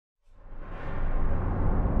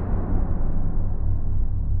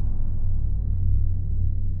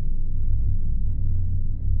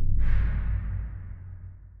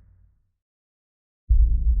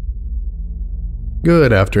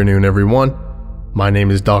Good afternoon, everyone. My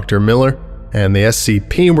name is Dr. Miller, and the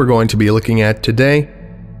SCP we're going to be looking at today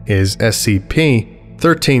is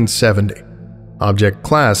SCP-1370. Object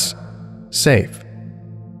Class: Safe.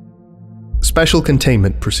 Special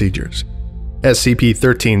Containment Procedures.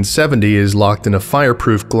 SCP-1370 is locked in a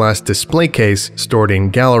fireproof glass display case stored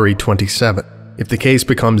in Gallery 27. If the case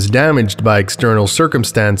becomes damaged by external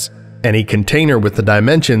circumstance, any container with the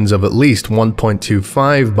dimensions of at least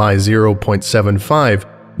 1.25 by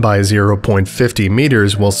 0.75 by 0.50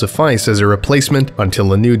 meters will suffice as a replacement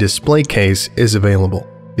until a new display case is available.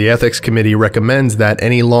 The Ethics Committee recommends that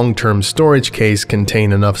any long-term storage case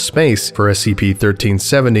contain enough space for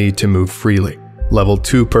SCP-1370 to move freely. Level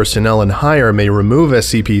 2 personnel and higher may remove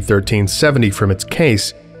SCP-1370 from its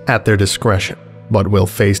case at their discretion, but will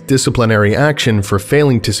face disciplinary action for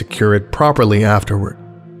failing to secure it properly afterward.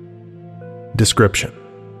 Description: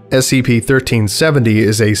 SCP-1370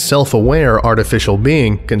 is a self-aware artificial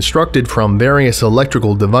being constructed from various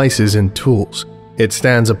electrical devices and tools. It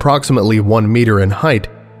stands approximately 1 meter in height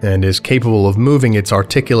and is capable of moving its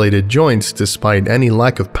articulated joints despite any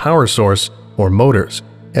lack of power source or motors.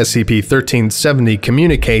 SCP-1370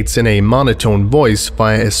 communicates in a monotone voice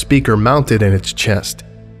via a speaker mounted in its chest.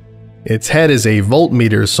 Its head is a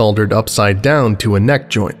voltmeter soldered upside down to a neck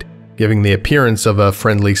joint, giving the appearance of a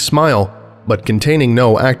friendly smile, but containing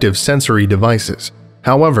no active sensory devices.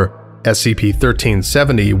 However,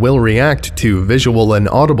 SCP-1370 will react to visual and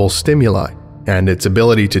audible stimuli, and its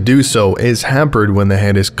ability to do so is hampered when the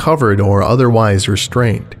head is covered or otherwise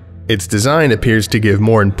restrained. Its design appears to give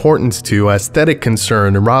more importance to aesthetic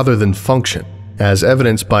concern rather than function, as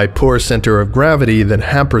evidenced by poor center of gravity that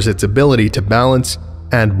hampers its ability to balance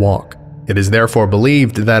and walk. It is therefore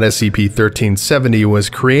believed that SCP-1370 was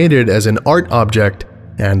created as an art object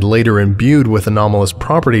and later imbued with anomalous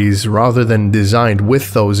properties rather than designed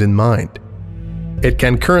with those in mind. It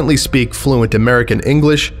can currently speak fluent American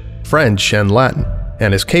English, French, and Latin,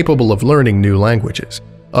 and is capable of learning new languages.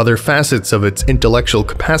 Other facets of its intellectual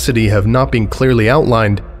capacity have not been clearly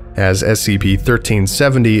outlined, as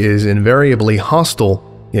SCP-1370 is invariably hostile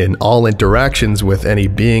in all interactions with any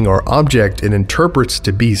being or object it interprets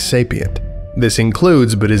to be sapient. This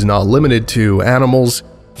includes, but is not limited to, animals,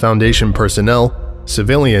 Foundation personnel,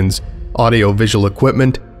 civilians, audio-visual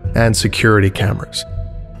equipment, and security cameras.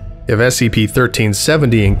 If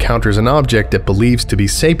SCP-1370 encounters an object it believes to be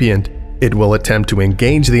sapient, it will attempt to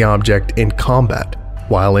engage the object in combat,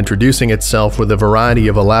 while introducing itself with a variety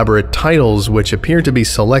of elaborate titles which appear to be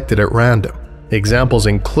selected at random. Examples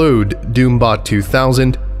include Doombot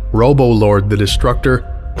 2000, Robo-Lord the Destructor,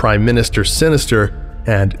 Prime Minister Sinister,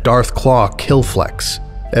 and Darth Claw Killflex.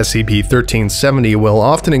 SCP-1370 will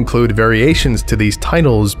often include variations to these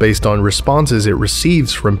titles based on responses it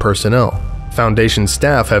receives from personnel. Foundation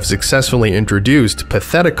staff have successfully introduced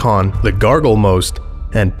Patheticon, the Garglemost,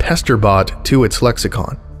 and Pesterbot to its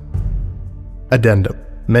lexicon. Addendum: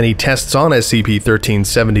 many tests on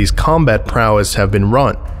SCP-1370's combat prowess have been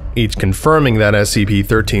run, each confirming that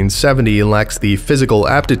SCP-1370 lacks the physical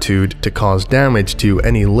aptitude to cause damage to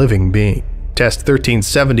any living being. Test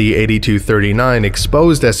 1370-8239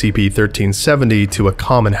 exposed SCP-1370 to a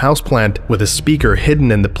common houseplant with a speaker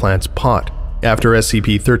hidden in the plant's pot. After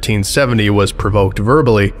SCP-1370 was provoked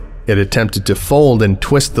verbally, it attempted to fold and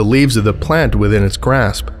twist the leaves of the plant within its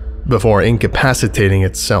grasp, before incapacitating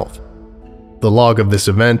itself. The log of this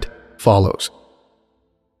event follows.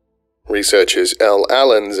 Researchers L.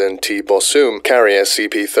 Allens and T. Bossum carry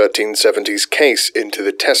SCP-1370's case into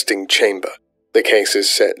the testing chamber. The case is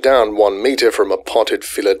set down 1 meter from a potted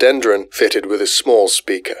philodendron fitted with a small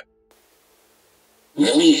speaker.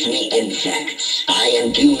 Release me, insects. I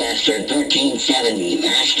am Doom Master 1370,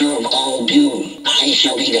 Master of all Doom. I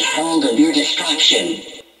shall be the herald of your destruction.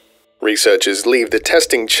 Researchers leave the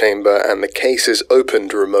testing chamber and the case is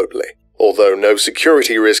opened remotely. Although no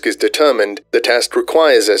security risk is determined, the test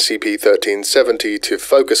requires SCP-1370 to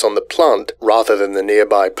focus on the plant rather than the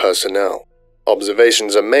nearby personnel.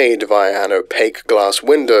 Observations are made via an opaque glass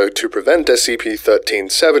window to prevent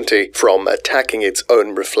SCP-1370 from attacking its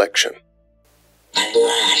own reflection. At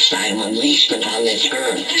last I am unleashed upon this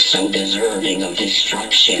earth, so deserving of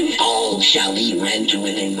destruction. All shall be rent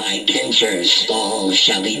within my pincers. All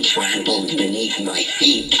shall be trampled beneath my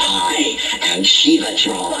feet. I am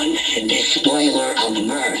Shivatron, despoiler of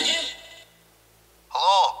mirth.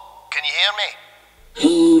 Hello, can you hear me?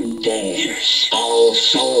 Who dares? All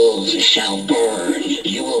souls shall burn.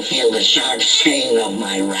 You will feel the sharp sting of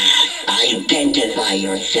my wrath. Identify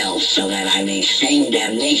yourself so that I may stain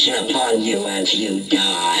damnation upon you as you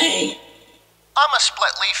die. I'm a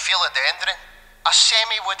split-leaf philodendron, a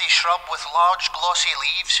semi-woody shrub with large glossy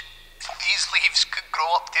leaves. These leaves could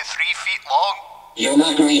grow up to 3 feet long. Your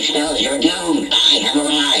mockery spells your doom. I have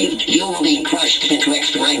arrived. You will be crushed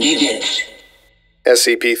betwixt my digits.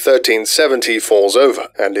 SCP-1370 falls over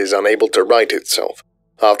and is unable to right itself.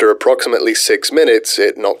 After approximately 6 minutes,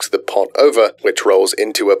 it knocks the pot over, which rolls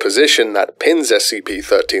into a position that pins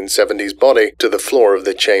SCP-1370's body to the floor of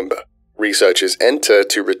the chamber. Researchers enter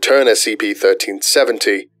to return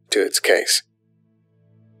SCP-1370 to its case.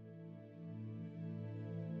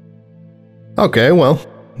 Okay, well,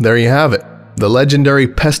 there you have it. The legendary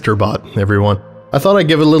Pesterbot, everyone. I thought I'd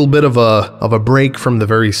give a little bit of a break from the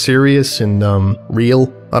very serious and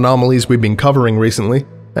real anomalies we've been covering recently,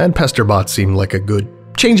 and Pesterbot seemed like a good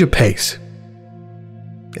change of pace.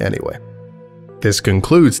 Anyway, this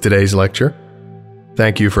concludes today's lecture.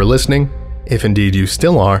 Thank you for listening, if indeed you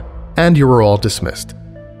still are, and you are all dismissed.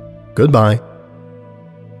 Goodbye.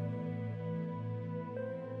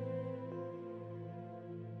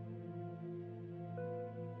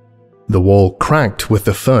 The wall cracked with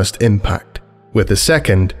the first impact. With the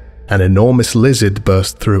second, an enormous lizard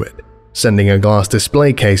burst through it, sending a glass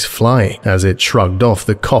display case flying as it shrugged off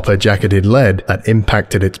the copper-jacketed lead that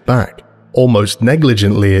impacted its back. Almost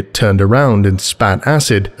negligently, it turned around and spat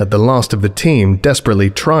acid at the last of the team desperately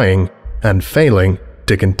trying and failing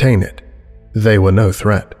to contain it. They were no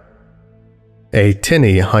threat. A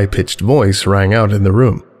tinny, high-pitched voice rang out in the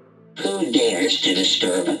room. Who dares to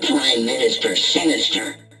disturb a Prime Minister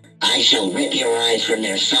Sinister? I shall rip your eyes from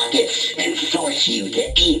their sockets and force you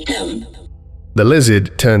to eat them. The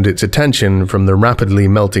lizard turned its attention from the rapidly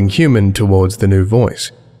melting human towards the new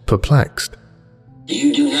voice, perplexed.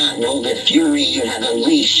 You do not know the fury you have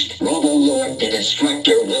unleashed. Robo-Lord the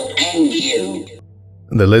Destructor will end you.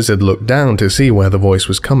 The lizard looked down to see where the voice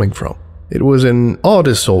was coming from. It was an odd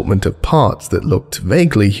assortment of parts that looked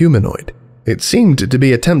vaguely humanoid. It seemed to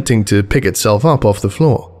be attempting to pick itself up off the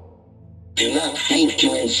floor. Do not think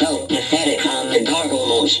to insult Patheticon the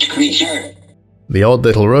Garglemost creature. The odd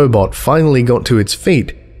little robot finally got to its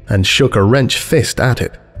feet and shook a wrench fist at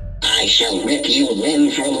it. I shall rip you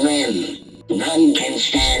limb from limb. None can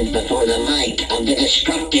stand before the might of the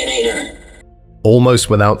Destructinator. Almost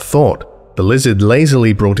without thought, the lizard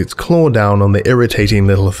lazily brought its claw down on the irritating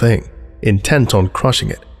little thing, intent on crushing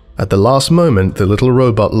it. At the last moment, the little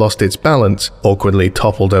robot lost its balance, awkwardly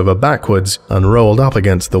toppled over backwards, and rolled up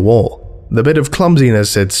against the wall. The bit of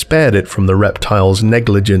clumsiness had spared it from the reptile's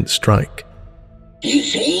negligent strike. You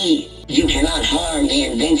see, you cannot harm the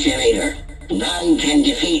Invincinator. None can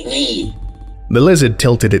defeat me. The lizard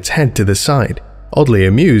tilted its head to the side, oddly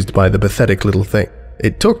amused by the pathetic little thing.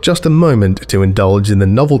 It took just a moment to indulge in the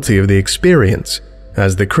novelty of the experience,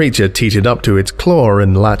 as the creature teetered up to its claw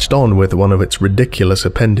and latched on with one of its ridiculous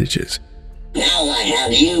appendages. Now I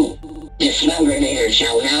have you. The Smugglerator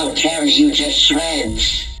shall now tear you to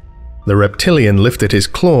shreds. The reptilian lifted his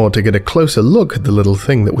claw to get a closer look at the little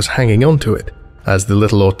thing that was hanging onto it, as the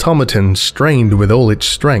little automaton strained with all its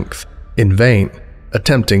strength, in vain,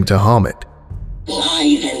 attempting to harm it.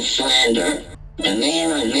 Lies and slander. The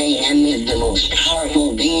Mayor of Mayhem is the most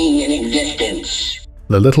powerful being in existence.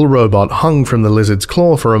 The little robot hung from the lizard's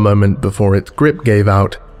claw for a moment before its grip gave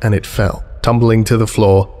out and it fell, tumbling to the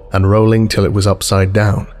floor and rolling till it was upside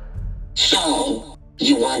down. So,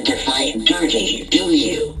 you want to fight dirty, do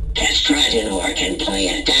you? Testratinor can play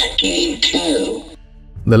at that game too.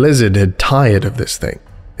 The lizard had tired of this thing.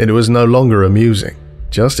 It was no longer amusing,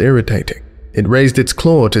 just irritating. It raised its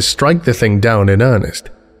claw to strike the thing down in earnest,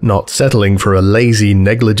 not settling for a lazy,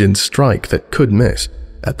 negligent strike that could miss.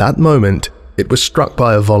 At that moment, it was struck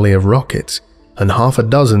by a volley of rockets and half a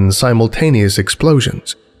dozen simultaneous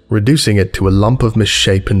explosions, reducing it to a lump of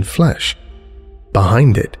misshapen flesh.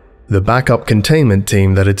 Behind it, the backup containment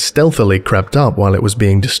team that had stealthily crept up while it was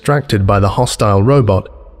being distracted by the hostile robot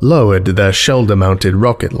lowered their shoulder-mounted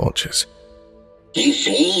rocket launchers. You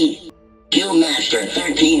see? Master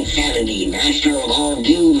 1370, Master of all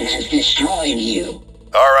Doom, has destroyed you.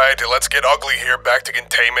 Alright, let's get ugly here, back to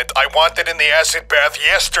containment. I want it in the acid bath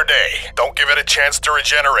yesterday. Don't give it a chance to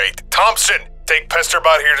regenerate. Thompson, take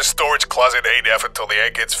Pesterbot here to storage closet 8F until the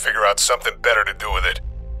eggheads figure out something better to do with it.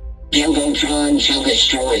 Dildotron shall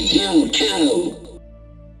destroy you too.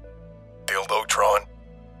 Dildotron?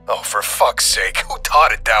 Oh, for fuck's sake, who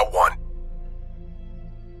taught it that one?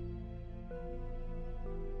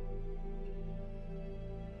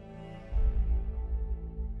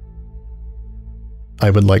 I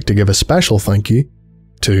would like to give a special thank you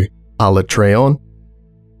to Alatreon,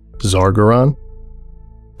 Zargaron,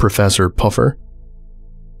 Professor Puffer,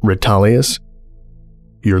 Ritalius,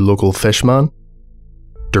 Your Local Fishman,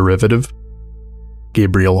 Derivative,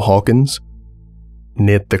 Gabriel Hawkins,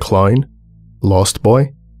 Nate the Clown, Lost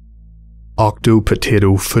Boy, Octo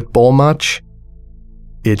Potato Football Match,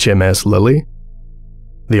 HMS Lily,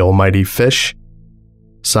 The Almighty Fish,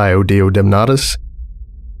 Sio Deo Dimnatus,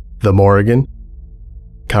 The Morrigan,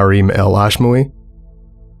 Karim El Ashmoui,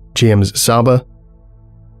 James Saba,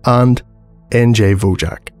 and NJ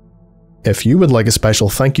Vojak. If you would like a special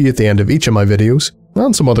thank you at the end of each of my videos,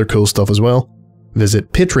 and some other cool stuff as well,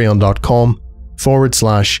 visit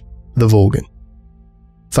patreon.com/TheVolgun.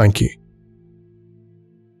 Thank you.